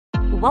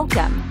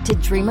Welcome to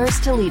Dreamers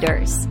to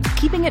Leaders,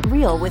 Keeping It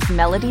Real with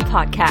Melody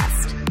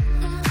podcast.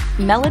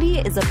 Melody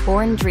is a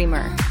born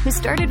dreamer who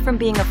started from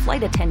being a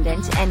flight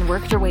attendant and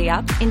worked her way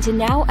up into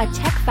now a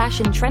tech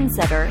fashion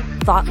trendsetter,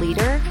 thought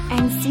leader,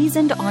 and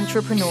seasoned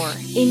entrepreneur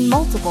in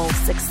multiple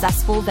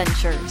successful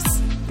ventures.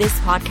 This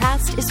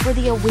podcast is for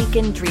the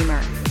awakened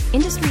dreamer.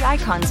 Industry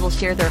icons will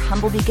share their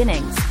humble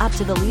beginnings up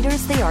to the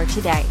leaders they are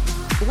today.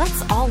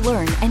 Let's all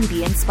learn and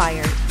be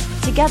inspired.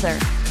 Together,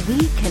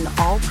 we can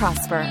all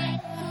prosper.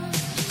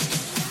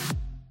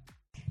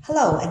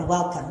 Hello and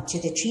welcome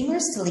to the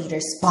Dreamers to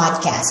Leaders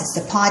podcast. It's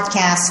the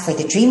podcast for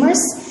the dreamers,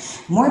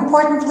 more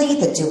importantly,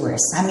 the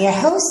doers. I'm your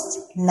host,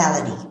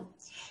 Melody.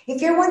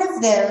 If you're one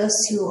of those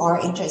who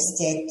are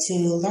interested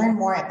to learn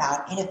more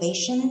about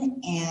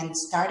innovation and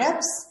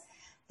startups,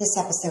 this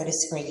episode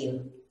is for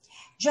you.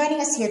 Joining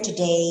us here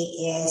today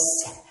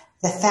is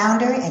the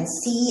founder and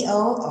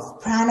CEO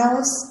of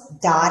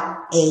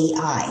PRANOS.ai.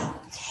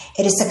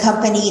 It is a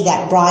company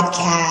that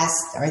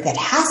that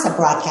has a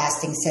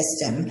broadcasting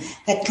system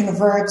that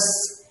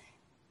converts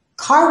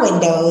car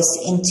windows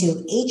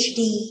into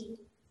HD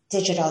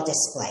digital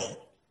display.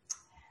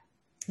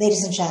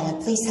 Ladies and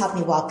gentlemen, please help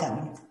me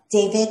welcome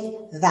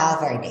David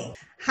Valverde.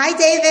 Hi,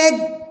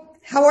 David.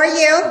 How are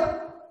you?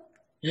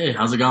 Hey,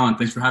 how's it going?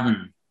 Thanks for having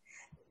me.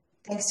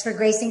 Thanks for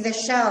gracing the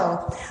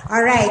show.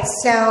 All right,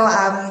 so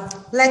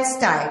let's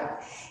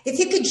start. If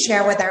you could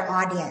share with our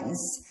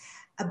audience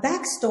a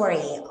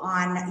backstory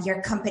on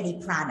your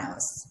company,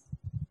 PRANOS.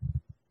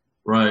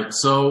 Right.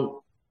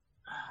 So,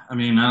 I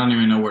don't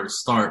even know where to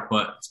start,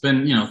 but it's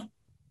been,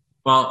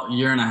 about a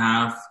year and a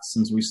half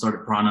since we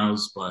started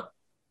PRANOS, but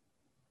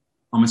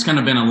it's kind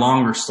of been a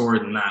longer story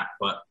than that,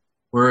 but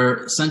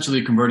we're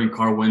essentially converting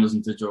car windows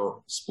into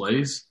digital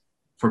displays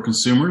for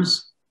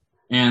consumers.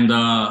 And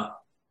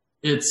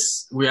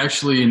we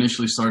actually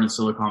initially started in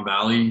Silicon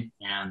Valley,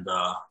 and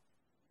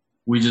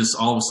we just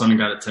all of a sudden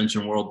got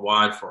attention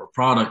worldwide for our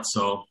product.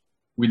 So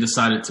we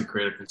decided to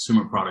create a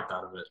consumer product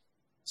out of it.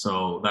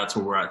 So that's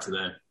where we're at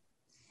today.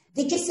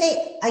 Did you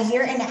say a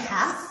year and a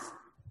half?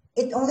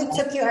 It only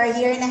took you a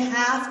year and a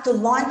half to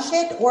launch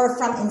it, or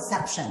from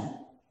inception?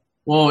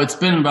 Well, it's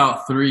been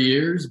about 3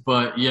 years,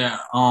 but yeah,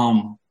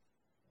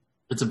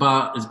 it's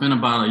been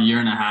about a year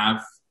and a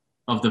half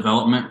of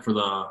development for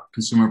the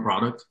consumer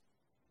product.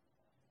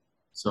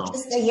 So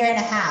just a year and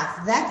a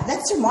half.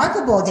 That's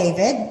remarkable,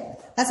 David.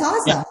 That's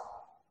awesome.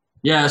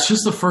 Yeah, it's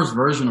just the first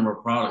version of our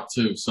product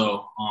too.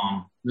 So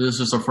this is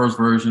just our first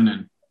version,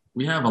 and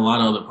we have a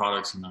lot of other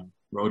products in the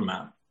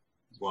roadmap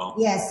as well.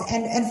 Yes,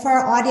 and for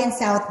our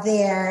audience out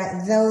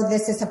there, though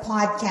this is a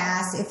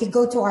podcast, if you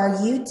go to our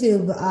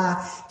YouTube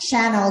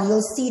channel,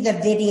 you'll see the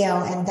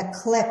video and the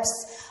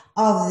clips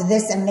of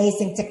this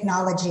amazing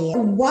technology.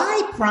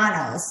 Why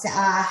PRANOS?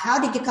 How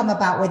did you come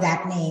about with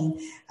that name?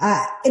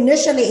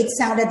 Initially, it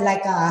sounded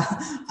like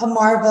a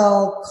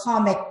Marvel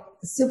comic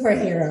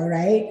superhero,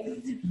 right?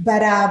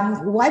 But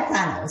why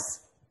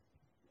PRANOS?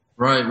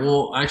 Right.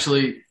 Well,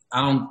 actually,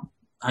 I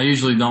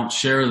usually don't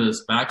share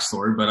this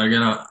backstory, but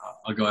I'll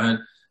go ahead.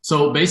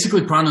 So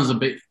basically, PRANOS is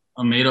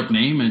a made-up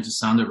name, and it just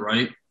sounded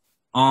right.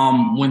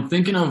 When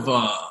thinking of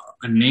a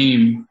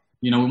name,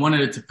 we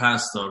wanted it to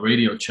pass the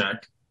radio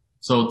check.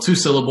 So 2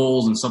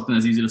 syllables and something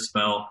that's easy to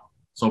spell.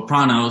 So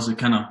PRANOS is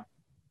kind of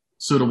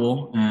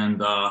suitable. And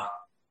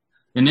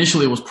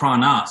initially, it was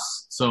Pranas,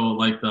 so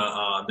like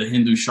the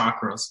Hindu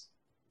chakras.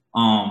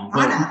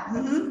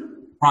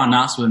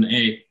 Pranas with an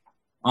A.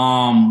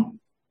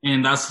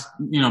 And that's,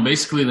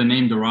 basically the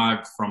name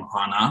derived from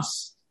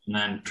Pranas and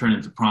then turned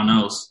into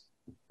PRANOS.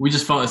 We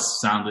just felt it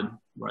sounded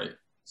right.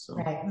 So.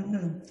 Right.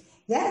 Mm-hmm.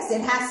 Yes,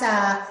 it has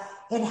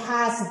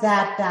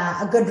that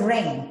a good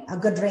ring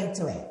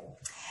to it.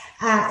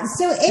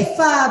 So if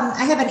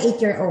I have an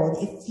 8-year-old,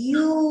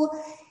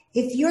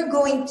 if you're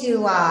going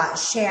to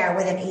share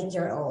with an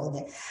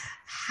 8-year-old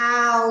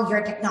how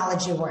your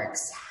technology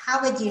works,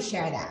 how would you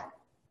share that?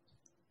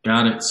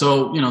 Got it.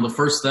 So, the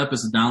first step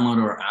is to download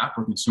our app,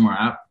 our consumer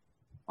app,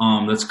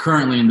 that's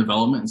currently in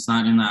development. It's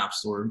not in the App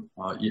Store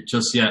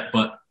just yet.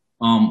 But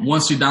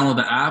once you download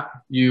the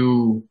app,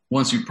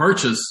 once you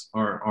purchase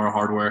our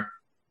hardware,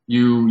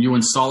 you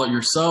install it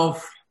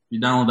yourself, you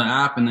download the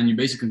app, and then you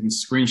basically can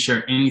screen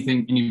share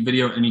anything, any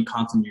video, any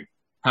content you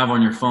have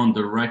on your phone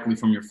directly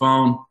from your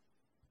phone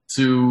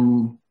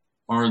to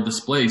our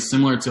display,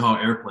 similar to how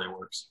AirPlay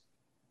works.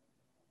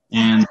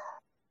 And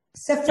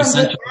so from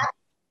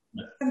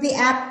the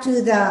app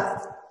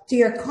to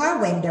your car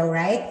window,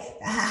 right?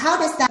 How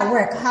does that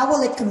work? How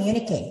will it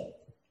communicate?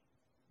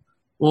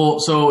 Well,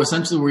 so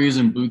essentially we're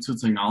using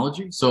Bluetooth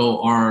technology.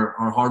 So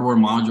our hardware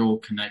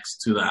module connects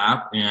to the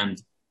app,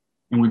 and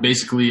we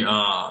basically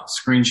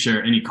screen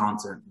share any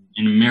content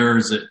and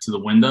mirrors it to the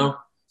window.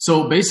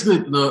 So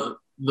basically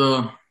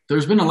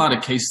there's been a lot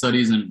of case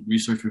studies and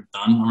research we've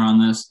done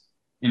around this,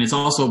 and it's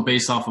also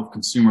based off of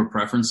consumer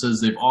preferences.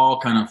 They've all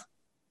kind of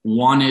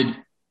wanted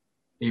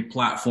a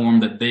platform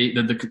that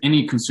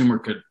any consumer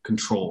could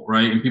control,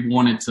 right? And people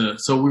wanted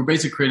so we're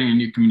basically creating a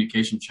new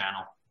communication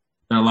channel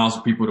that allows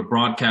for people to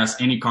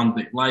broadcast any content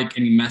they like,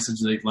 any message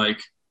they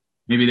like,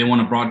 maybe they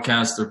want to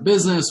broadcast their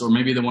business, or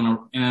maybe they want to,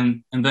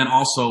 and then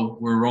also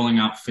we're rolling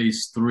out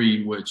phase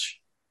 3, which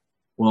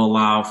will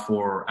allow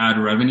for ad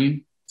revenue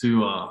to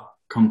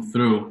come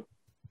through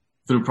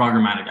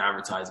programmatic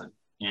advertising.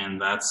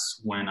 And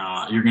that's when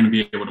you're going to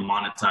be able to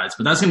monetize.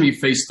 But that's going to be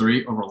phase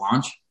 3 of our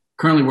launch.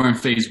 Currently, we're in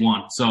phase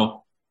 1.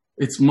 So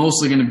it's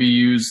mostly going to be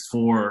used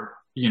for,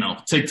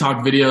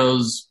 TikTok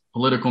videos,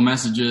 political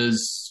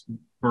messages,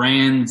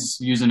 brands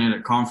using it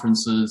at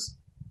conferences,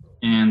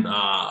 and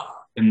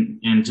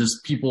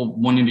just people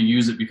wanting to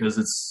use it because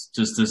it's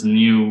just this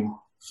new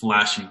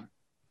flashy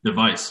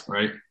device,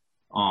 right?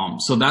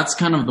 So that's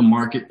kind of the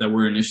market that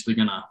we're initially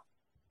going to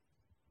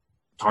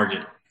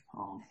target.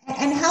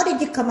 And how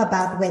did you come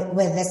about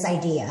with this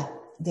idea,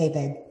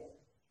 David?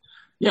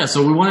 Yeah,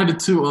 so we wanted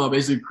to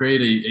basically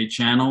create a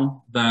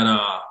channel that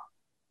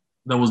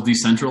was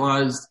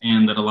decentralized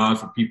and that allowed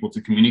for people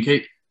to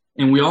communicate.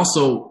 And we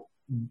also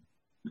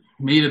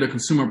made it a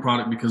consumer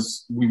product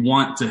because we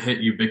want to hit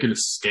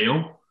ubiquitous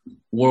scale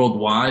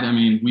worldwide. I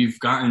mean, we've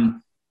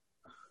gotten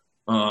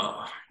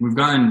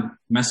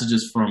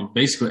messages from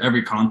basically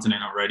every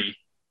continent already,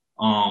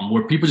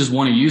 where people just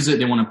want to use it.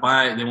 They want to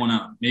buy it. They want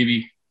to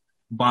maybe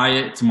buy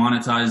it to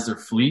monetize their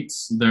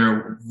fleets,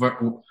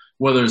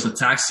 whether it's a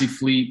taxi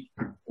fleet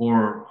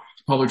or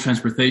public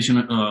transportation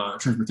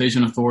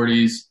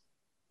authorities.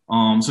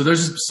 So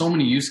there's just so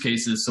many use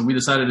cases. So we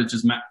decided to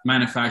just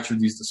manufacture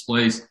these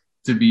displays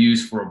to be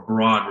used for a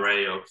broad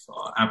array of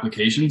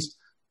applications.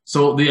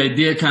 So the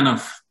idea kind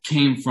of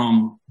came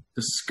from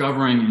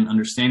discovering and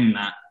understanding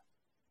that,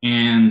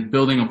 and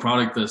building a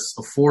product that's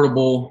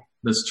affordable,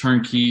 that's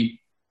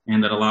turnkey,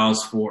 and that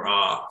allows for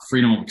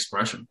freedom of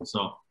expression.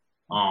 So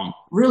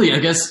really, I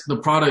guess the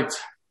product,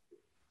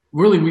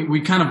 really,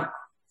 we kind of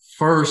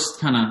first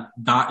kind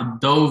of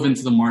dove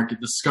into the market,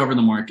 discovered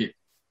the market,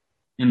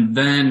 and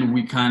then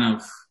we kind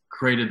of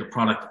created the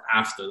product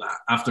after that,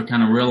 after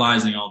kind of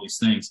realizing all these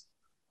things.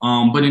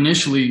 But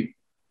initially,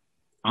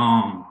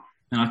 and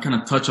I'll kind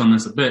of touch on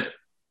this a bit,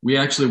 we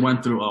actually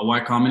went through a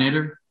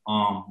Y-Combinator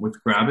with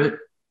Grabb-it,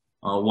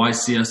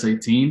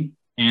 YCS18,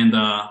 and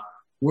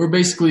we're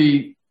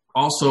basically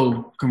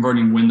also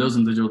converting windows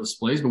and digital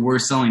displays, but we're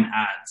selling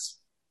ads.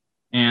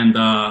 And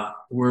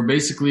we're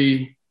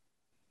basically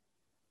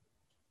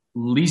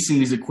leasing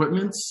these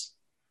equipments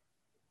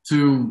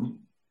to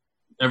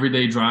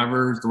everyday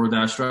drivers,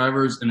 DoorDash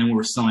drivers, and then we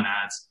were selling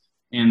ads.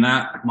 And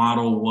that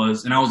model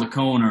was, and I was a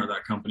co-owner of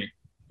that company,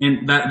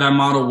 and that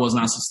model was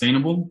not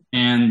sustainable.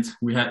 And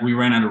we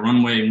ran out of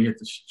runway, and we had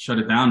to shut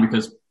it down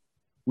because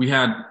we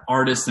had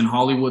artists in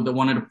Hollywood that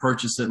wanted to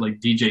purchase it, like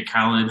DJ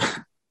Khaled.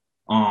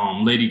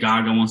 Lady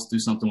Gaga wants to do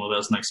something with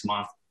us next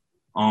month.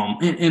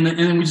 And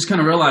then we just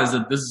kind of realized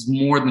that this is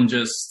more than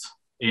just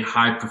a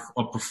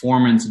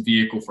performance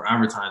vehicle for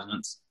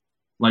advertisements,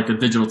 like a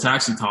digital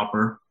taxi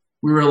topper.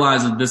 We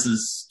realized that this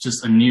is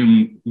just a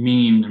new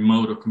mean and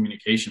mode of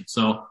communication.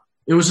 So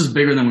it was just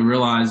bigger than we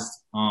realized.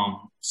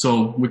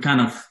 So we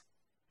kind of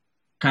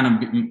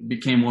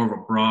became more of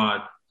a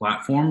broad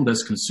platform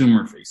that's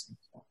consumer facing.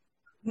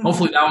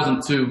 Hopefully that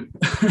wasn't too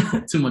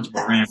much of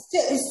a rant.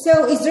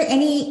 So is there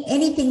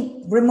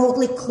anything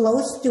remotely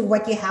close to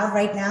what you have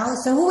right now?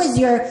 So who is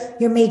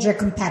your major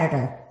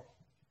competitor?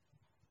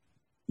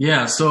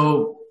 Yeah,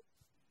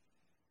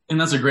 and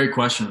that's a great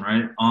question,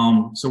 right?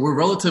 So we're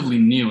relatively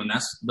new, and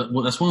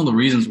that's one of the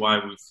reasons why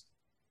we've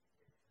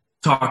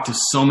talked to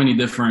so many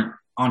different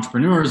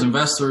entrepreneurs,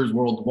 investors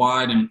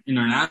worldwide and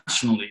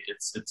internationally. It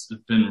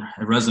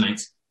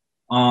resonates.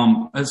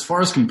 As far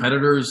as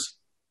competitors,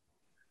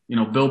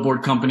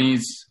 billboard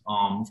companies,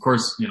 of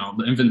course,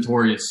 the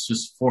inventory is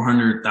just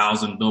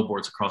 400,000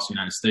 billboards across the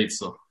United States.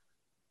 So,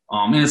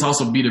 and it's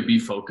also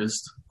B2B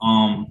focused.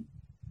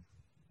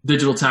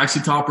 Digital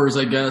taxi toppers,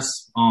 I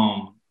guess.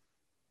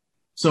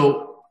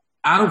 So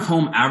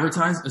out-of-home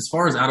advertising, as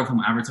far as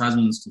out-of-home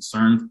advertising is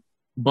concerned,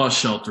 bus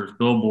shelters,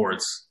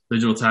 billboards,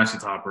 digital taxi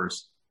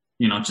toppers,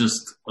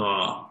 just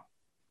a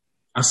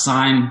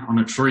sign on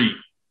a tree.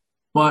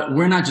 But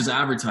we're not just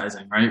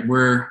advertising, right?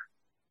 We're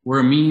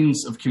a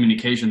means of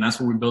communication. That's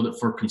what we build it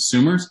for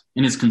consumers,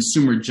 and it's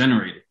consumer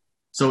generated.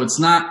 So it's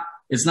not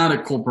a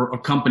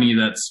company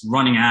that's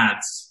running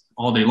ads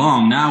all day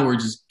long. Now we're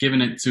just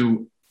giving it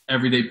to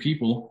everyday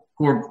people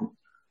who are,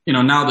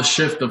 now the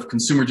shift of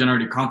consumer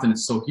generated content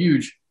is so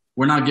huge.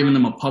 We're not giving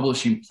them a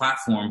publishing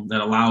platform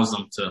that allows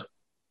them to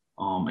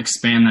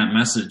expand that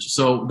message.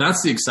 So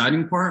that's the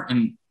exciting part.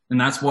 And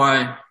that's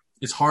why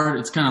it's hard.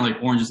 It's kind of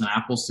like oranges and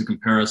apples to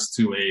compare us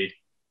to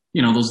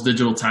those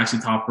digital taxi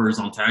toppers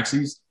on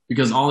taxis,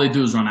 because all they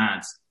do is run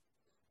ads.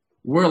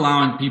 We're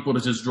allowing people to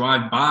just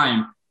drive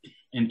by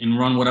and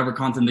run whatever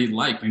content they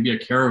like, maybe a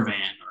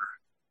caravan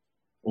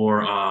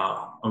or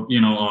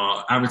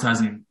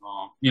advertising,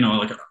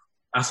 like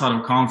outside of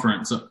a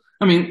conference. So,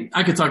 I mean,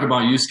 I could talk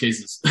about use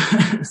cases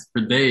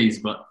for days,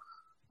 but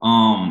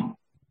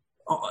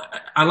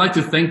I like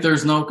to think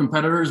there's no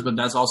competitors, but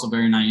that's also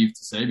very naive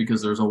to say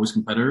because there's always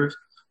competitors.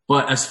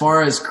 But as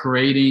far as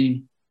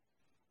creating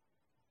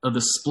a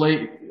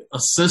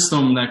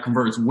system that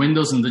converts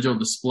windows and digital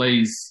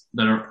displays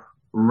that are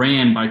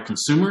ran by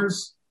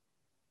consumers,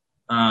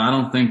 I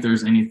don't think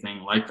there's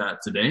anything like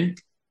that today.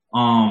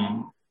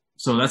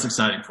 So that's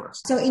exciting for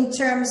us. So in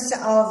terms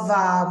of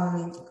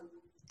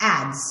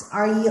ads,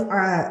 are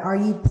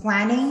you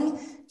planning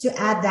to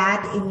add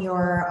that in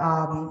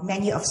your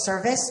menu of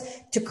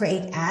service to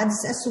create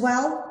ads as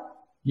well?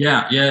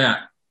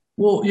 Yeah.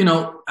 Well,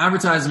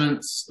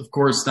 advertisements, of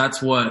course,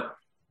 that's what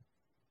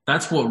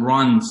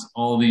runs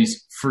all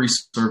these free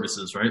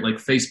services, right? Like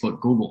Facebook,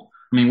 Google.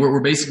 I mean, we're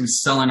basically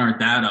selling our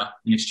data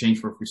in exchange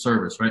for a free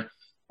service, right?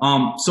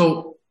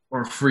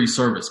 Or free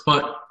service.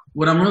 But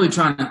what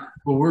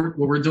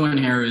we're doing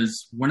here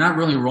is we're not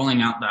really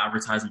rolling out the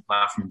advertising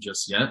platform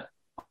just yet.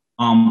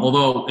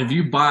 Although if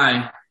you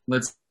buy,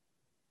 let's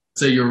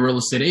say you're a real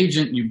estate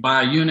agent, you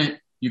buy a unit,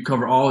 you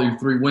cover all your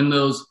 3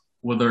 windows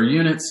with our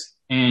units,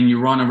 and you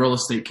run a real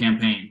estate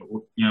campaign,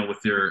 with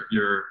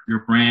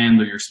your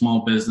brand or your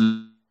small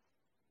business.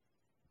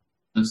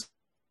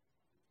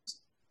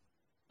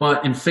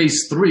 But in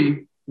phase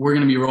 3, we're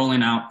going to be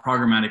rolling out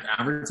programmatic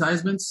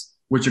advertisements,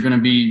 which are going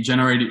to be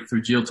generated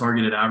through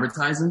geo-targeted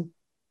advertising.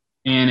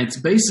 And it's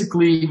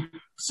basically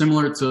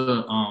similar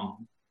to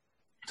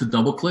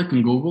DoubleClick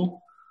in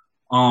Google.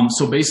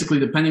 So basically,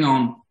 depending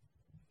on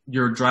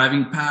your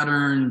driving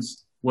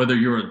patterns, whether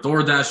you're a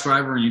DoorDash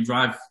driver and you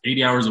drive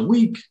 80 hours a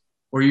week,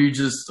 or you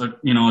just, a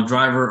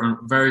driver, a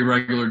very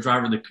regular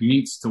driver that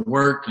commutes to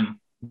work and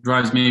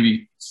drives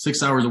maybe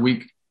 6 hours a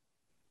week,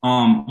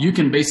 you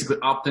can basically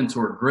opt into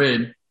our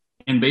grid.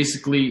 And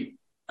basically,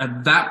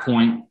 at that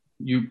point,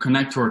 you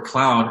connect to our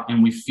cloud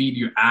and we feed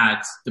you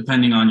ads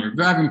depending on your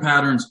driving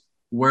patterns,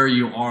 where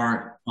you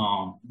are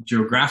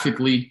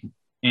geographically.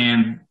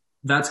 And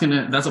that's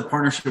a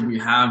partnership we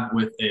have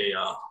with a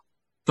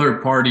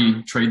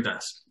third-party trade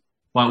desk.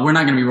 But we're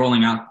not going to be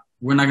rolling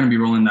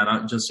that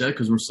out just yet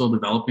because we're still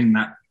developing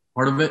that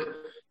part of it.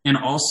 And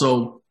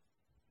also,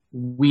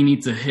 we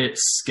need to hit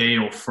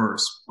scale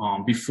first.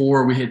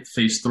 Before we hit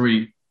phase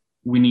 3,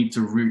 we need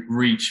to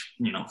reach,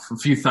 a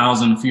few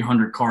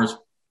hundred cars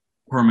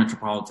per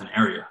metropolitan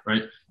area,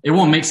 right? It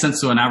won't make sense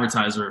to an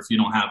advertiser if you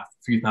don't have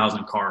a few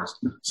thousand cars.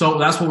 So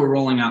that's what we're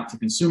rolling out to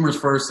consumers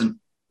first and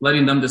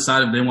letting them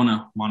decide if they want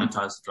to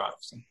monetize the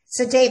drives.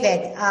 So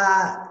David,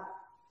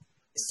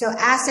 so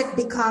as it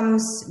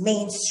becomes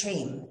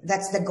mainstream,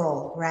 that's the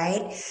goal,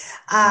 right?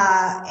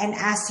 And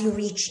as you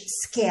reach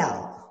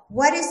scale,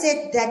 what is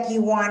it that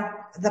you want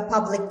the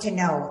public to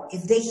know?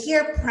 If they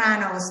hear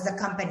Pranos, the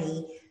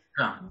company,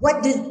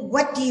 what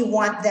do you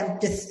want them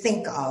to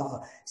think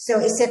of? So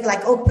is it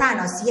like,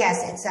 Pranos, yes,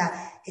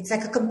 it's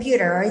like a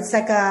computer, or it's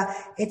a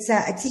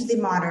TV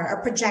monitor,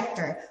 a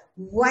projector.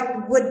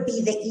 What would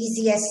be the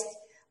easiest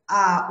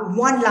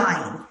one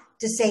line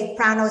to say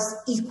Pranos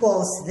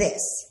equals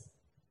this?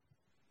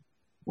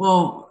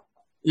 Well,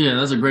 yeah,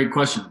 that's a great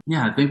question.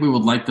 Yeah, I think we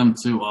would like them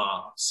to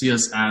see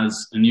us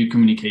as a new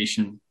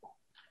communication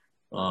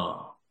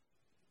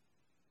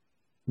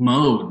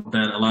mode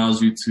that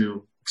allows you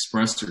to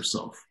express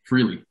yourself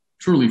freely,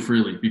 truly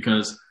freely,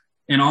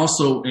 and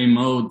also a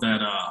mode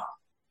that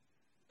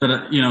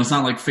it's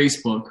not like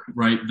Facebook,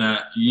 right?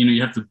 That,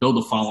 you have to build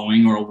a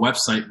following, or a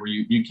website where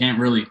you can't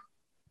really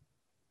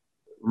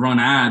run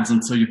ads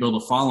until you build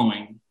a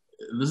following.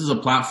 This is a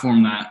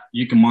platform that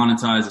you can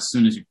monetize as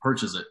soon as you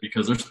purchase it,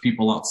 because there's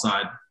people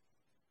outside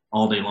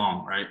all day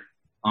long, right?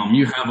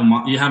 You have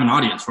an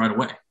audience right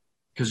away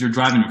because you're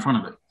driving in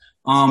front of it.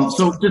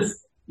 So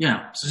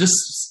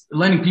just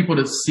letting people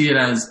to see it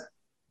as,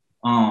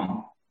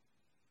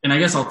 and I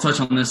guess I'll touch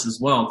on this as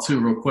well too,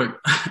 real quick.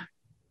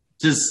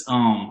 Just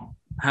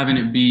having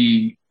it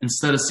be,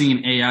 instead of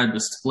seeing AI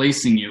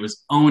displacing you,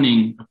 is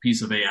owning a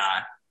piece of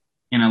AI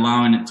and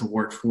allowing it to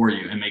work for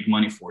you and make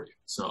money for you.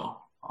 So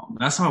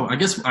that's how, I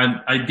guess,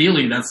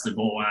 ideally that's the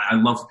goal.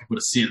 I'd love for people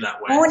to see it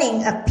that way.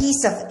 Owning a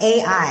piece of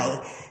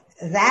AI.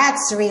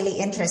 That's really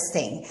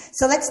interesting.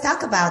 So let's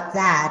talk about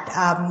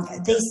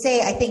that. They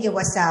say, I think it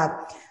was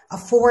a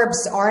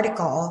Forbes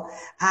article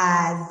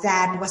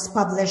that was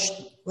published,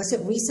 was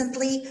it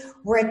recently,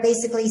 where it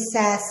basically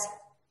says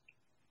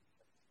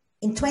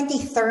in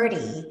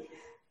 2030,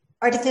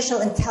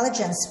 artificial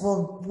intelligence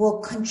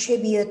will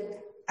contribute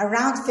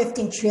around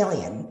 15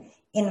 trillion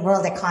in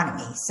world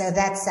economy. So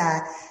that's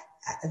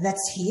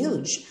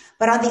huge.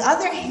 But on the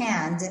other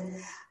hand,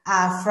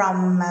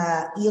 from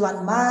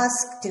Elon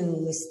Musk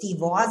to Steve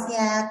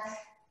Wozniak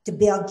to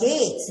Bill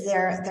Gates,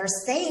 they're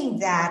saying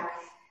that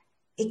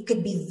it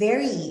could be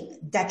very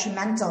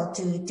detrimental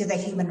to the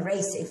human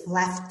race if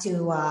left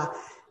to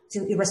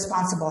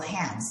irresponsible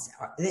hands,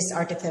 this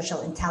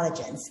artificial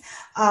intelligence.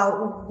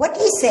 What do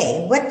you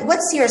say?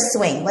 What's your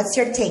swing? What's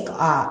your take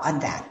on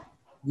that?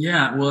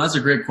 Yeah, well, that's a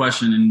great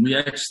question. And we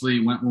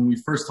actually, when we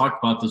first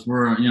talked about this,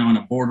 we're in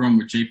a boardroom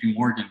with JP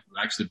Morgan, who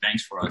actually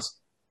banks for us.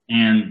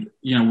 And,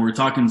 we were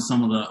talking to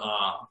some of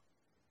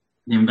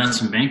the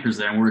investment bankers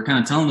there, and we were kind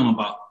of telling them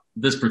about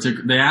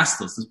they asked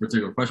us this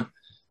particular question.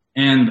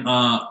 And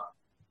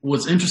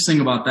what's interesting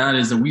about that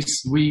is that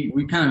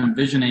we kind of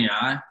envision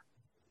AI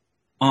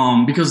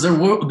because there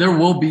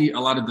will be a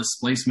lot of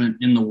displacement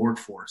in the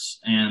workforce.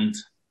 And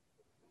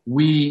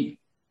we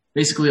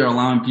basically are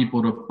allowing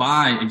people to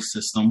buy a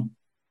system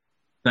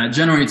that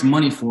generates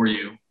money for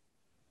you.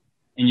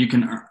 And you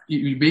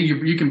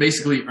can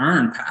basically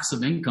earn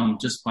passive income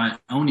just by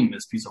owning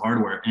this piece of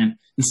hardware. And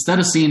instead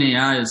of seeing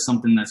AI as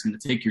something that's going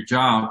to take your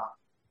job,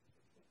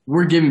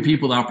 we're giving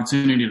people the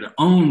opportunity to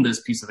own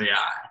this piece of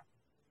AI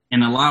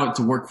and allow it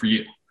to work for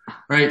you,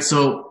 right?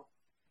 So,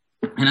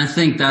 and I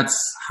think that's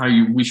how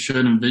we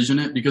should envision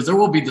it, because there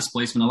will be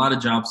displacement. A lot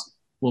of jobs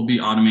will be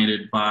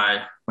automated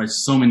by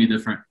so many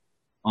different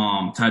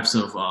types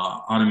of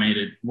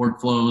automated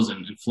workflows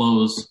and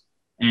flows.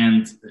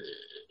 And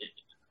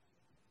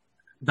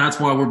that's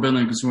why we're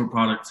building a consumer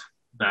product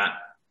that,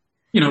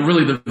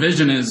 really the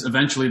vision is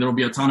eventually there will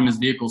be autonomous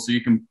vehicles. So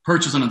you can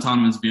purchase an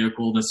autonomous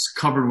vehicle that's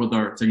covered with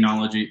our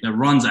technology that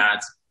runs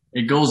ads.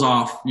 It goes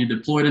off, you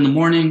deploy it in the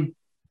morning,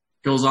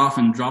 goes off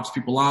and drops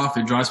people off.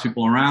 It drives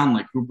people around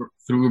like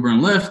through Uber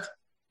and Lyft.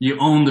 You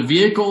own the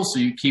vehicle, so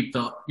you keep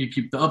the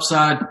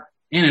upside,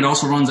 and it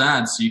also runs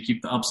ads, so you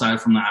keep the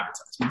upside from the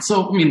advertisement.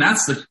 So,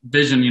 that's the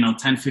vision,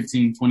 10,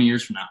 15, 20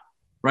 years from now,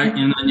 right?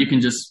 And then you can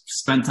just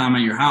spend time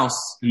at your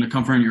house in the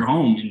comfort of your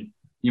home, and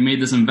you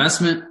made this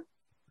investment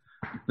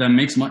that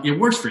makes money. It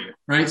works for you,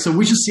 right? So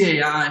we should see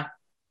AI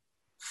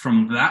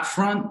from that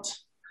front.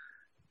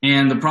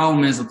 And the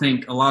problem is, I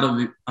think a lot of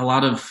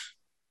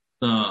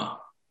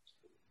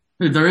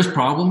there is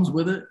problems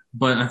with it,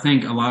 but I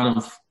think a lot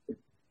of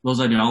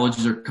those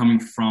ideologies are coming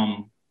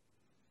from,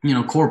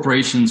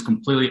 corporations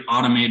completely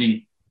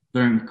automating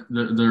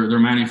their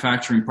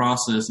manufacturing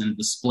process, and it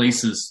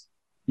displaces,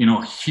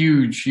 a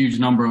huge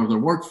number of their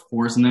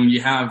workforce. And then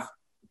you have,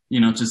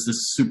 just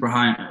this super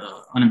high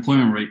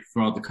unemployment rate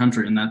throughout the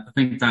country. And I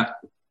think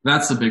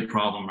that's a big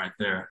problem right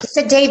there.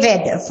 So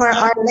David, for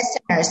our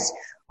listeners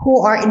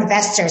who are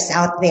investors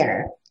out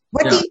there,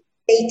 what do you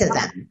say to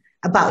them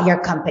about your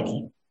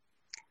company?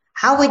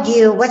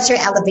 What's your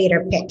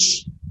elevator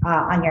pitch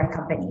on your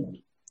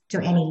company to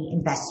any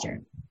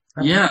investor?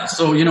 Yeah.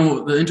 So,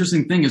 the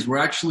interesting thing is we're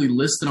actually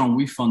listed on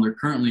WeFunder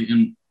currently.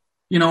 And,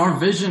 our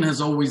vision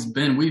has always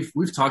been,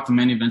 we've talked to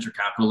many venture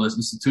capitalists,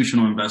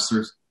 institutional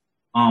investors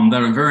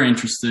that are very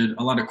interested,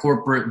 a lot of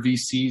corporate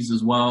VCs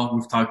as well.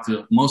 We've talked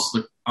to most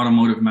of the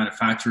automotive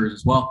manufacturers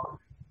as well.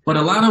 But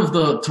a lot of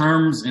the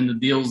terms and the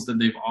deals that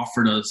they've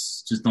offered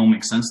us just don't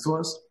make sense to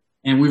us.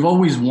 And we've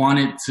always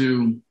wanted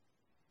to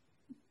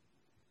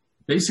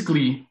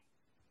basically,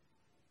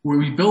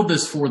 we build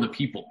this for the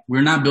people.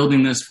 We're not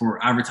building this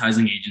for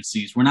advertising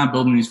agencies. We're not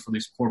building these for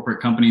these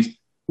corporate companies.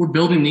 We're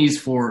building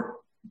these for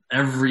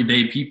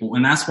everyday people.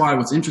 And that's why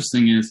what's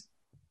interesting is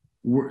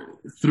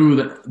through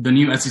the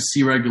new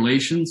SEC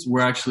regulations,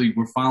 we're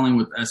filing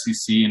with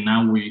SEC, and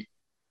now we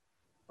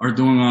are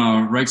doing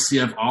a Reg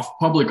CF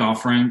public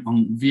offering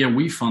via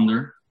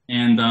WeFunder.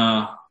 And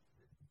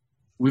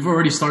we've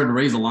already started to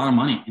raise a lot of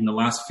money in the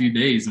last few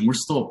days, and we're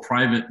still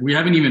private. We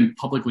haven't even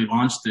publicly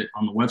launched it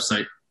on the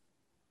website.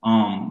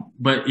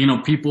 But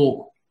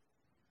people,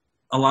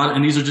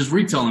 and these are just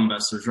retail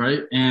investors,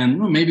 right? And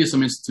maybe some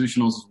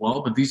institutionals as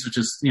well, but these are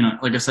just,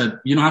 like I said,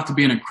 you don't have to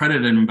be an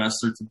accredited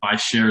investor to buy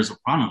shares of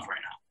PRANOS right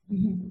now.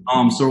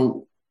 Mm-hmm.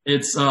 So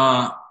it's,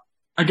 I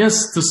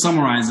guess to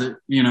summarize it,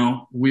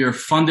 we are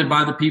funded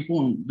by the people,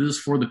 and this is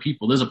for the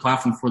people. There's a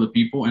platform for the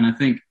people. And I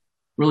think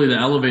really the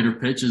elevator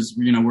pitch is,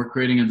 we're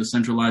creating a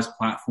decentralized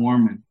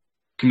platform and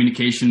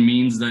communication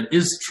means that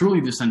is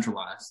truly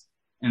decentralized.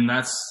 And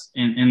that's,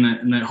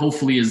 and that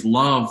hopefully is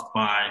loved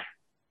by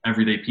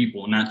everyday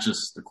people, not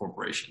just the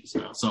corporations.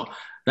 So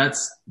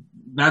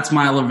that's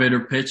my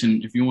elevator pitch.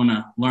 And if you want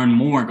to learn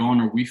more, go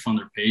on our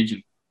WeFunder page.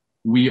 And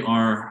we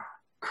are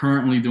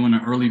currently doing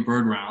an early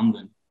bird round,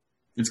 and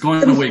it's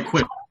going away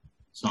quick.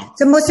 So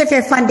most of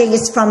your funding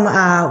is from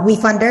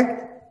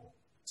WeFunder?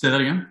 Say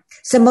that again?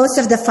 So most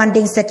of the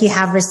fundings that you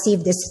have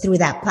received is through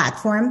that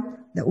platform,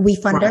 the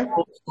WeFunder?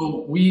 Right.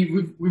 So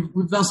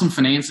we've done some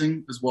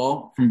financing as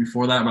well from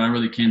before that, but I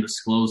really can't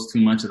disclose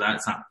too much of that.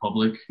 It's not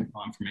public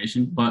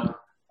information. But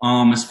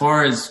as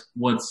far as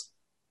what's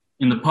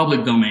in the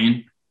public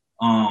domain,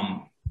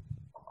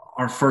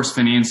 our first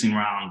financing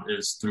round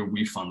is through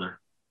WeFunder.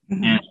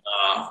 Mm-hmm. And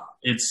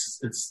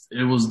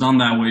it was done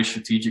that way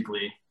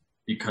strategically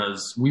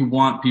because we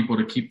want people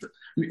to keep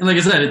like I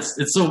said,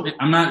 it's so,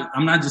 I'm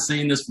not just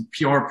saying this for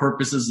PR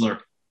purposes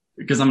or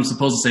because I'm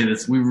supposed to say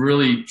this. We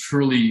really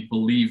truly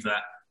believe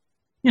that,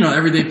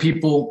 everyday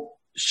people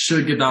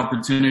should get the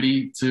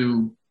opportunity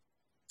to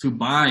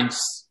buy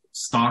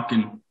stock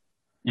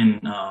in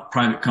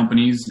private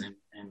companies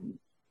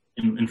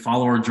and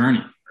follow our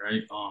journey,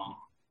 right?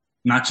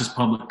 Not just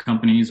public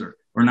companies or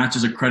not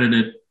just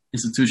accredited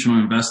institutional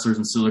investors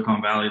in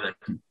Silicon Valley that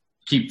can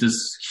keep this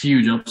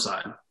huge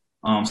upside.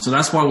 So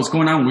that's why what's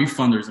going on with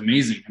WeFunder is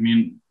amazing. I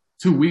mean,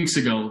 2 weeks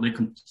ago, they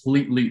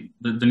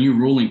the new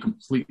ruling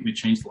completely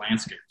changed the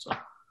landscape. So.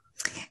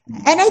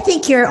 And I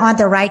think you're on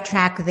the right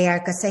track there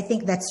because I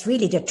think that's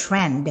really the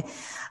trend.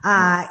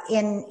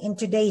 In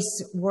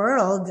today's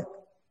world,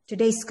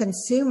 today's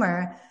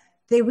consumer,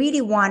 they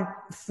really want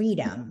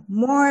freedom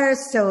more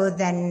so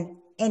than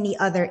any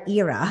other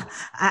era.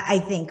 I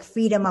think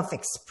freedom of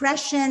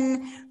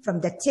expression,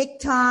 from the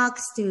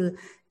TikToks to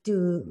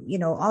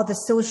all the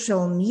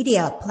social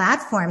media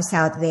platforms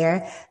out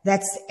there.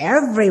 That's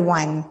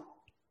everyone.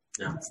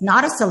 Yeah. It's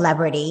not a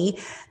celebrity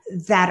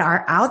that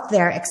are out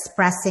there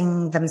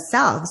expressing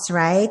themselves,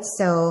 right?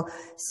 So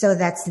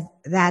that's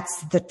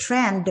the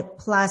trend.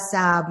 Plus,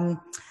 so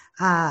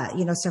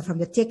from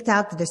the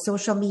TikTok to the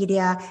social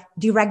media,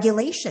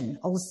 deregulation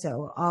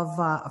also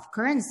of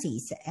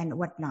currencies and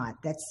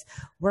whatnot. That's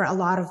where a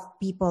lot of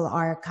people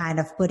are kind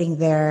of putting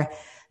their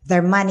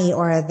money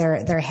or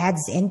their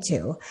heads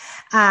into.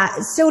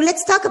 So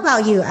let's talk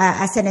about you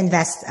as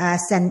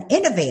an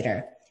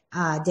innovator,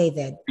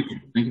 David.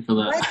 Thank you for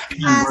that.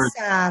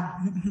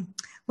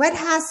 What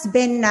has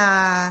been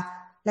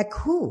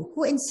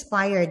who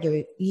inspired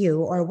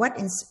you, or what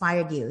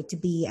inspired you to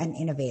be an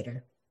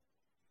innovator?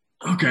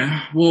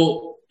 Okay.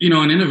 Well,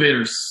 an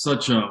innovator is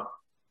such a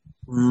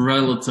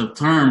relative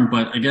term,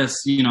 but I guess,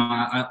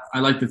 I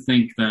like to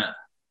think that,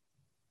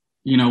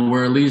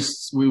 we're at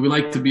least, we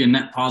like to be a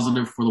net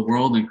positive for the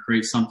world and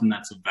create something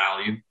that's of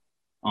value,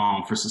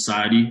 for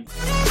society.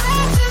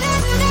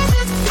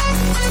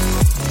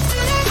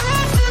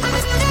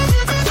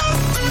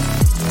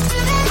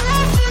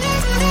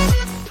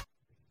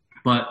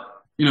 But,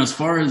 as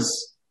far as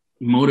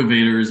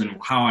motivators and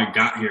how I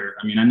got here,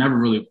 I never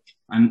really,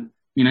 I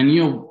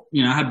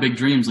had big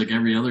dreams like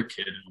every other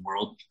kid in the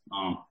world.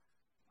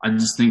 I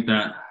just think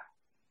that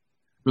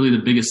really the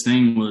biggest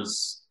thing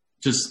was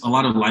just a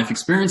lot of life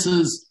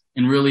experiences,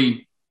 and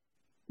really,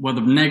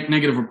 whether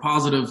negative or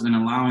positive, and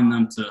allowing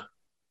them to,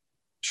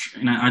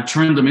 and I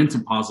turned them into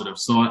positive.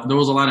 So there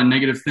was a lot of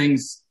negative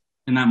things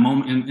in that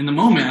moment. In the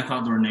moment, I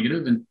thought they were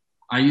negative, and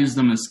I used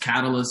them as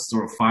catalysts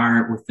or a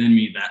fire within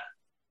me that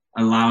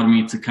allowed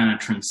me to kind of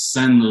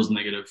transcend those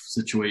negative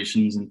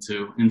situations and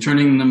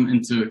turning them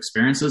into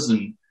experiences,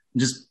 and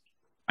just,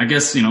 I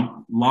guess,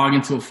 log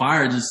into a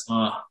fire,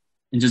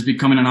 and just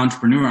becoming an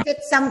entrepreneur.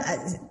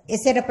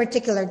 Is it a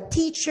particular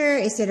teacher?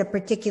 Is it a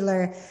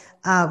particular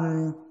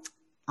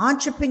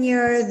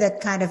entrepreneur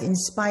that kind of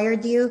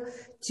inspired you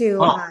to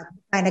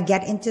kind of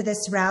get into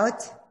this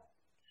route?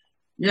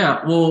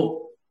 Yeah,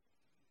 well,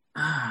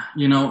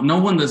 no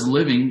one that's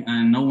living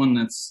and no one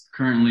that's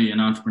currently an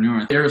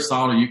entrepreneur.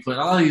 Aristotle, Euclid,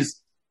 all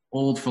these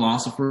old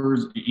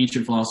philosophers,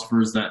 ancient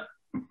philosophers that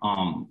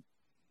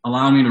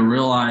allow me to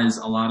realize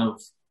a lot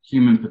of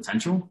human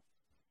potential.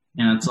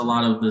 And it's a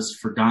lot of this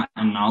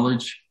forgotten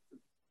knowledge,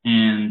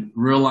 and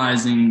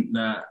realizing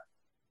that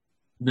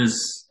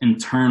this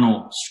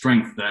internal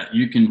strength that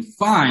you can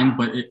find,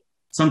 but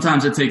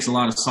sometimes it takes a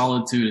lot of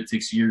solitude. It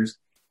takes years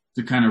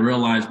to kind of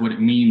realize what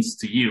it means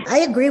to you.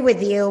 I agree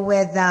with you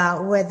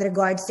with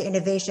regards to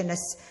innovation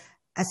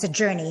as a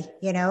journey,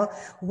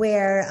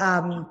 where,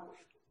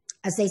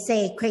 as they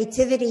say,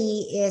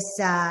 creativity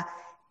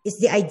is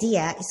the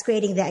idea, is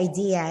creating the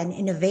idea, and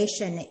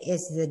innovation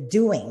is the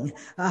doing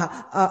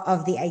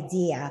of the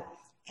idea.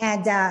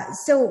 And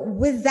so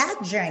with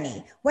that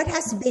journey, what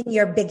has been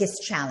your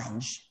biggest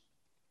challenge?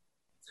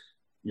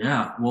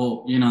 Yeah,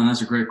 well,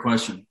 that's a great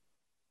question.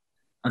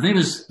 I think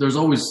there's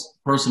always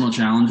personal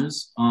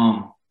challenges.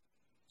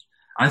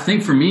 I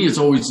think for me, it's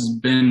always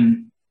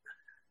been,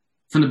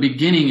 from the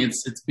beginning,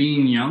 it's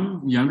being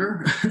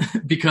younger,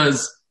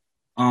 because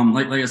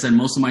like I said,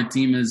 most of my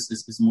team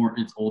is more,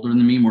 it's older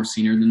than me, more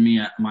senior than me.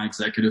 My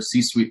executive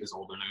C-suite is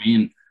older than me.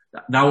 And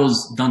that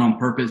was done on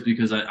purpose,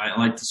 because I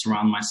like to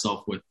surround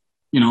myself with,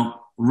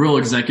 real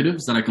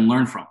executives that I can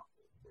learn from.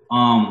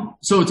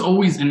 So it's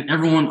always, and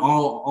everyone,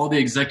 all the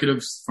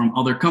executives from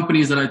other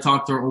companies that I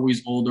talk to are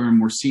always older and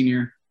more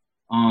senior,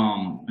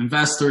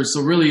 investors.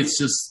 So really, it's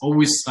just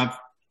always, I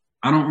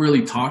don't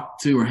really talk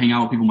to or hang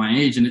out with people my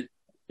age. And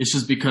it's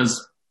just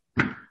because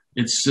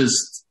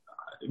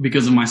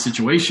of my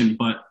situation.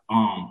 But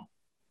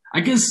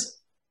I guess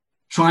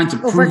trying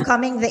to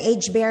overcoming the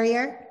age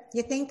barrier,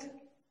 you think?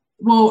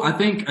 Well, I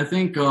think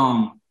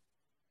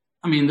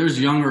there's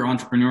younger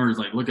entrepreneurs,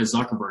 like look at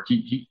Zuckerberg.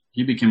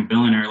 He became a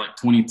billionaire at like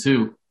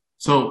 22.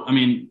 So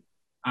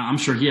I'm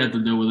sure he had to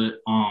deal with it.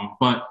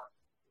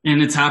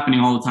 And it's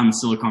happening all the time in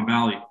Silicon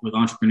Valley with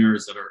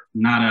entrepreneurs that are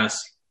not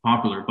as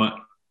popular, but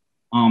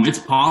it's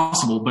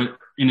possible.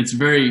 And it's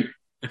very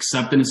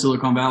accepted in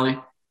Silicon Valley.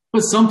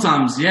 But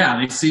sometimes,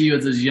 they see you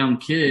as this young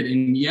kid,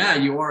 and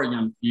you are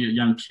a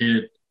young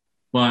kid.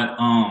 But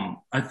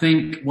I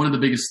think one of the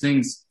biggest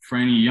things for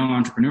any young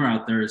entrepreneur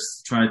out there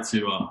is to try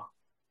to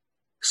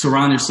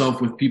surround yourself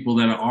with people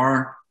that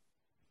are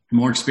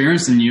more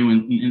experienced than you,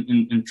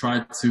 and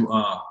try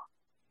to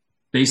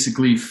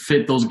basically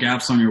fit those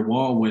gaps on your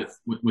wall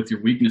with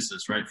your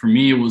weaknesses. Right? For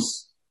me, it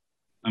was,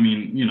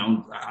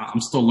 I'm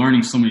still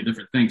learning so many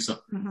different things. So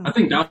I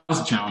think that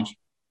was a challenge.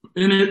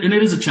 And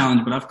it is a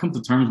challenge, but I've come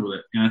to terms with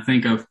it. And I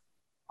think of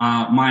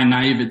my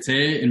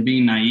naivete and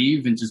being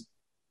naive and just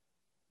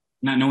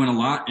not knowing a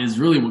lot is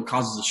really what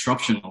causes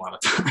disruption a lot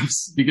of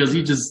times, because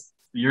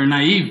you're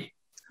naive.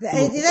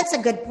 That's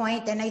a good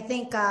point. And I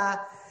think that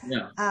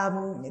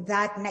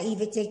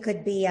naivete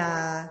could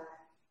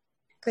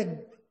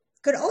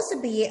Could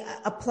also be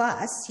a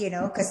plus,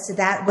 because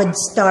that would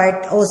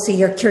start also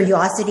your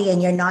curiosity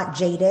and you're not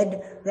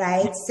jaded,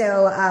 right?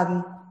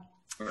 So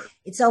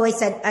it's always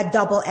a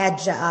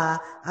double-edged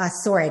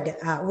sword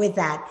with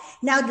that.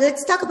 Now,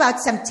 let's talk about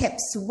some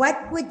tips.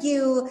 What would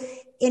you,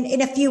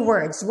 in a few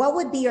words, what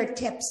would be your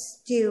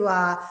tips to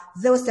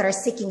those that are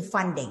seeking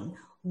funding?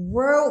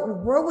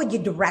 Where would you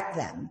direct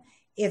them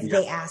if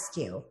they asked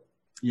you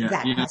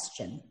that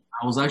question?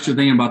 I was actually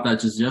thinking about that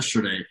just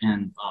yesterday,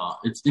 and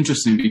it's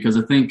interesting because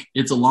I think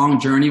it's a long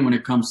journey when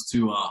it comes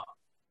to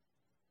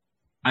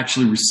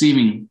actually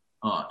receiving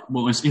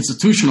it's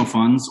institutional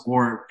funds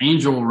or an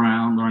angel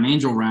round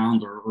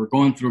or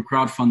going through a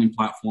crowdfunding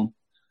platform.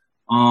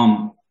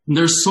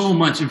 There's so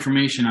much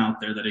information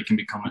out there that it can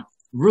become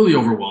really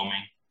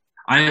overwhelming.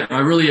 I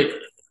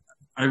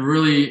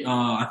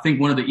think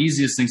one of the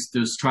easiest things to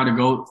do is try to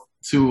go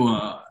to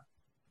a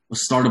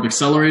startup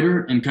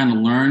accelerator and kind of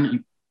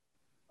learn.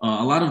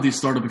 A lot of these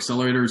startup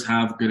accelerators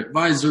have good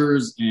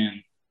advisors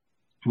and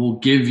will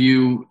give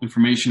you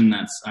information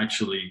that's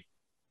actually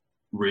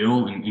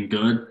real and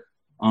good.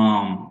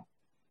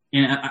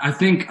 And I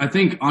think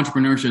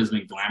entrepreneurship has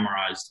been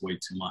glamorized way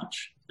too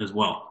much as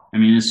well. I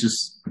mean,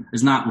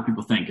 it's not what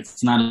people think.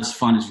 It's not as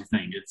fun as you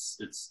think.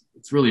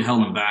 It's really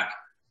held them back.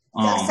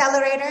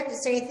 Accelerator.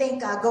 So you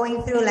think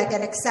going through like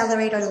an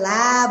accelerator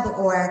lab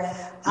or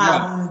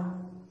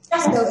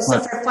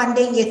so for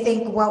funding, you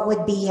think what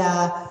would be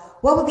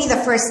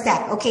the first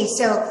step? Okay,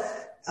 so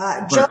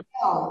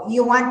Joe,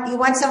 you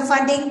want some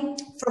funding?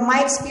 From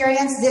my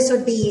experience, this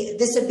would be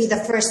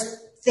the first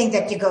thing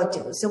that you go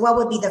to. So what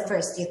would be the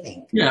first, you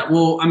think? Yeah,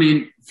 well, I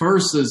mean,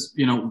 first is,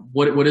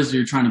 what is it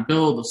you're trying to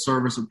build, a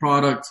service or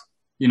product,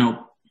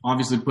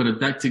 obviously put a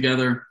deck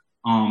together,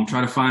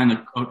 try to find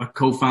a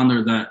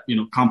co-founder that,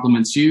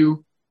 complements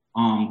you,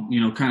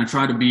 kind of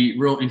try to be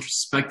real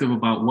introspective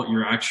about what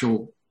your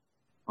actual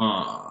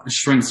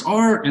strengths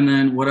are, and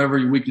then whatever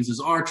your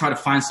weaknesses are, try to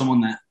find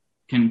someone that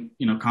can,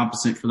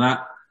 compensate for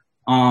that.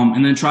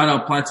 And then try to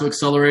apply to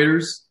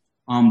accelerators.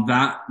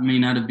 That may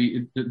not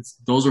be,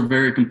 those are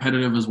very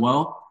competitive as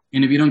well.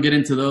 And if you don't get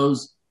into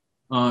those,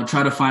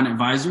 try to find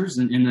advisors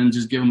and then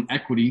just give them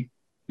equity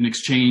in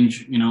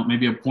exchange,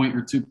 maybe a point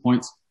or 2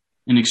 points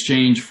in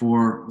exchange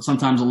for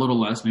sometimes a little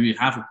less, maybe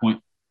half a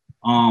point,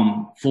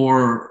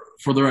 for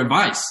their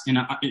advice. And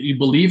you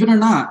believe it or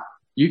not,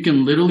 you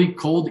can literally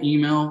cold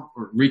email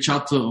or reach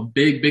out to a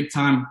big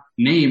time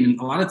name. And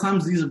a lot of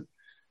times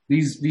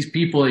these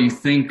people that you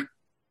think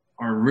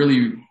are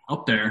really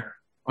up there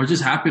are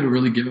just happy to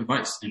really give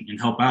advice and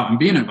help out and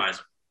be an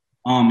advisor,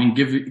 and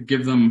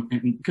give them,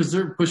 because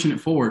they're pushing it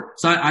forward.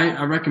 So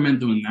I recommend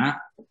doing that.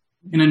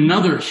 And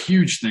another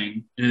huge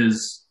thing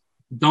is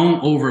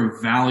don't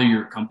overvalue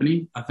your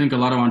company. I think a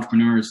lot of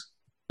entrepreneurs,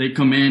 they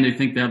come in, they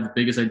think they have the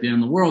biggest idea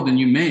in the world, and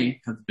you may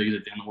have the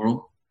biggest idea in the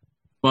world,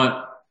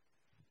 but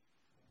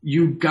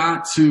you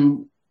got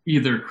to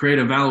either create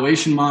a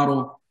valuation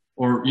model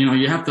or,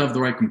 you have to have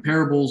the right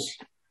comparables.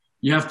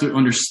 You have to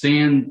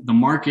understand the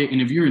market.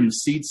 And if you're in the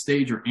seed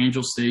stage or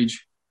angel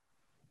stage,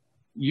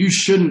 you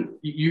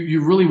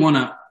really want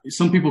to,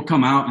 some people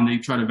come out and they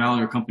try to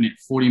value a company at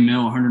 40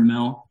 mil, 100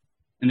 mil,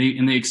 and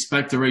they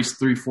expect to raise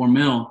 3-4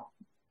 mil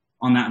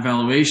on that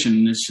valuation.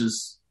 And it's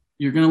just,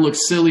 you're going to look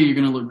silly. You're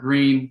going to look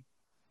green,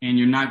 and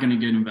you're not going to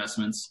get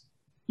investments.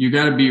 You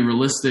got to be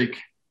realistic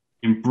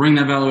and bring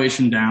that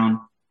valuation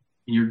down.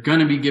 And you're going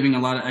to be giving a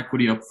lot of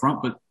equity up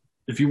front, but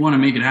if you want to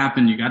make it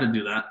happen, you got to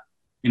do that.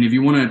 And if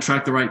you want to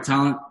attract the right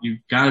talent, you've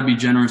got to be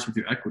generous with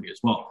your equity as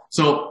well.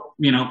 So,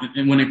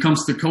 and when it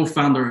comes to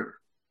co-founder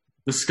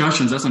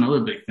discussions, that's another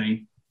big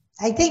thing.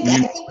 I think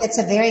that's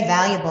a very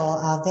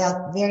valuable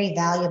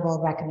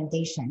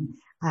recommendation.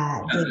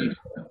 David.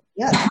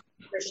 Yeah,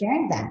 for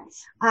sharing that.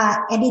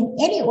 And in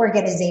any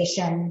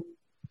organization,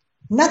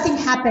 nothing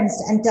happens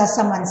until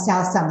someone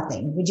sells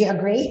something. Would you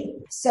agree?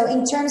 So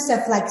in terms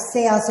of like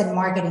sales and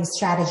marketing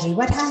strategy,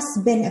 what has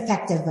been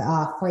effective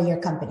for your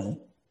company?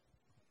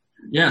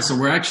 Yeah, so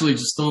we're actually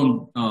just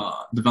still in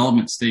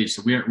development stage.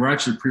 So we're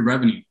actually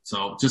pre-revenue.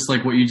 So just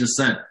like what you just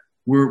said,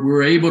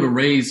 we're able to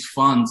raise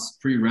funds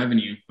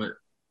pre-revenue, but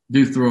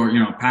due through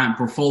our, patent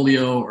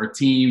portfolio or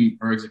team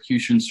or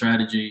execution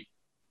strategy,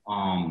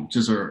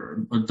 just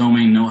our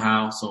domain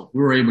know-how. So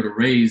we were able to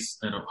raise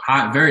at a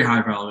very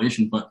high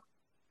valuation. But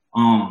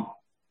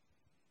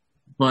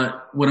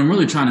what I'm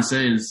really trying to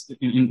say is,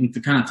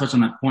 to kind of touch on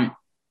that point,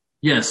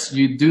 yes,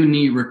 you do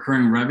need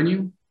recurring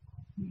revenue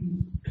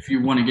if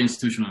you want to get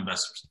institutional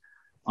investors,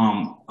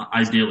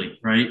 ideally,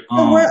 right?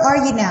 So where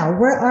are you now?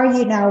 Where are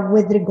you now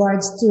with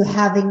regards to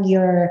having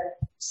your,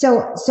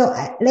 so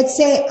let's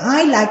say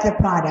I like the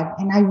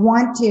product and I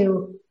want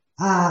to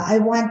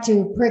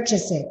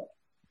purchase it.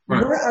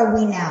 Right. Where are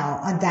we now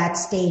on that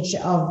stage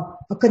of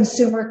a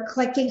consumer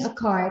clicking a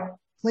cart,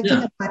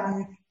 a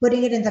button,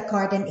 putting it in the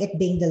cart and it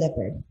being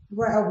delivered?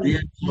 Where are we?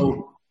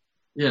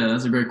 Yeah,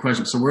 that's a great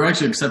question. So we're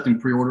actually accepting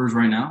pre-orders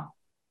right now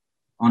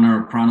on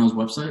our PRANOS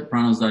website,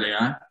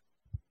 PRANOS.ai.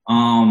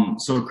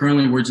 So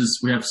currently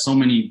we have so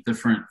many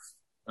different,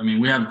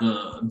 we have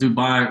the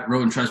Dubai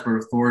Road and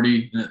Transport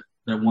Authority that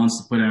that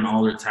wants to put in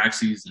all their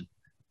taxis. And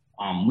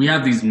we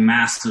have these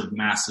massive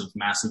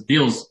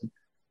deals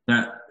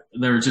that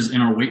are just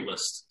in our wait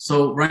list.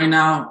 So right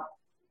now,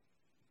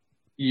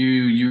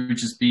 you would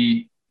just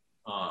be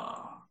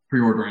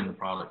pre-ordering the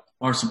product.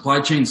 Our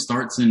supply chain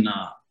starts in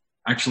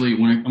actually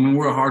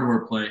we're a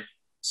hardware play,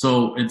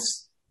 so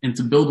and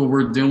to build what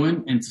we're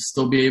doing and to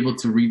still be able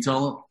to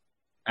retail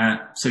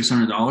at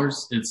 $600,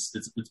 it's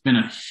been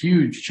a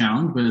huge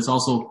challenge, but it's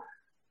also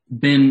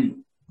we've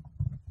been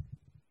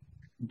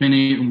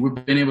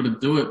able to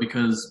do it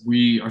because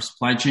our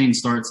supply chain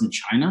starts in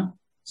China.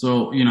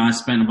 So, I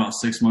spent about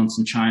 6 months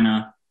in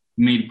China,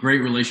 made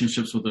great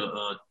relationships with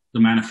the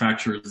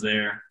manufacturers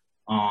there,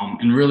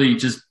 and really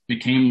just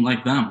became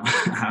like them.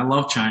 I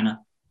love China,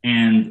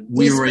 and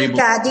do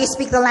you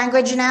speak the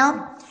language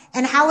now?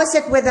 And how is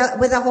it with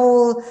the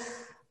whole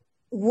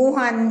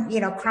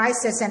Wuhan,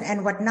 crisis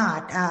and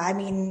whatnot?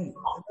 With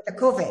the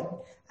COVID,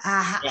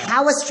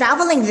 how was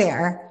traveling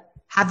there?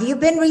 Have you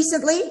been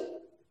recently?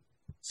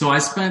 So I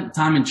spent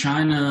time in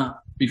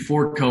China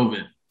before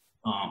COVID.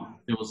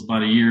 It was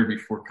about a year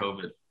before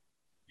COVID.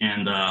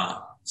 And,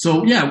 to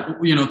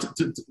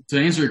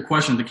answer your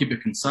question, to keep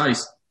it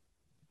concise,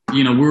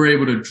 we were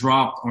able to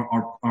drop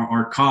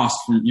our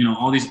costs from,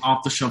 all these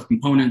off the shelf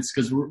components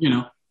because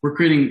we're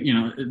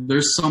creating,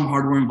 there's some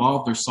hardware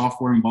involved, there's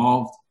software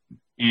involved,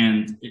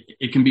 and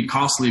it can be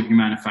costly if you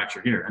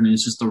manufacture here.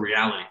 It's just a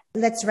reality.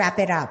 Let's wrap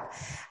it up.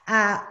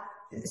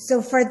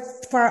 So for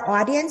our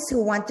audience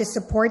who want to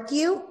support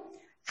you,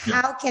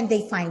 how can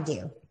they find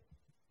you?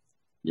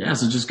 Yeah,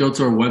 so just go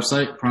to our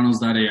website,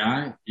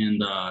 PRANOS.ai,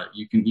 and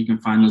you can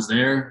find us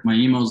there. My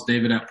email is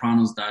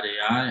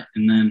david@PRANOS.ai,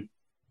 and then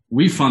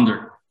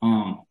WeFunder.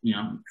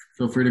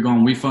 Feel free to go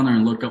on WeFunder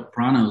and look up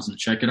Pranos and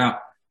check it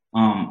out.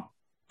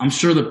 I'm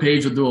sure the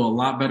page will do a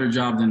lot better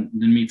job than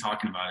me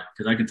talking about it,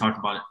 because I can talk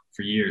about it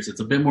for years.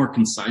 It's a bit more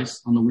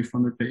concise on the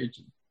WeFunder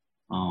page.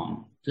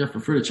 Feel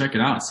free to check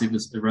it out and see if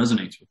it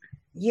resonates with you.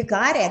 You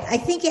got it. I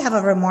think you have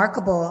a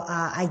remarkable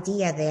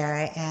idea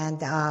there,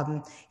 and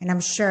I'm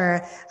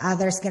sure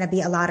there's going to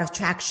be a lot of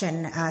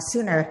traction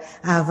sooner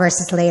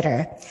versus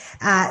later.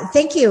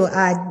 Thank you,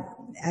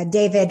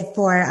 David,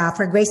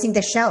 for gracing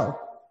the show.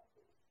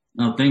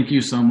 No, thank you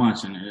so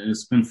much, and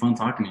it's been fun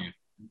talking to you.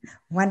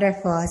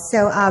 Wonderful.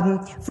 So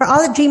for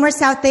all the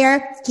dreamers out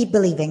there, keep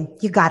believing.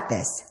 You got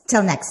this.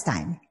 Till next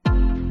time.